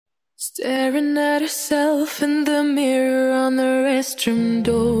Staring at herself in the mirror on the restroom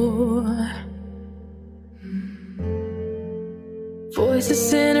door.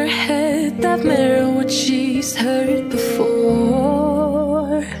 Voices in her head that mirror what she's heard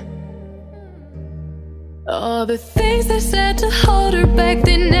before. All the things they said to hold her back,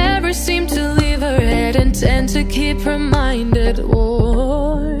 they never seem to leave her head and tend to keep her mind at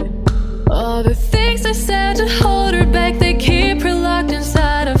war. All the things they said to hold her back, they keep her locked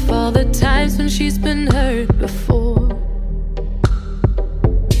inside of all the times when she's been hurt before.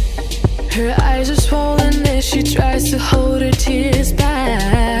 Her eyes are swollen as she tries to hold her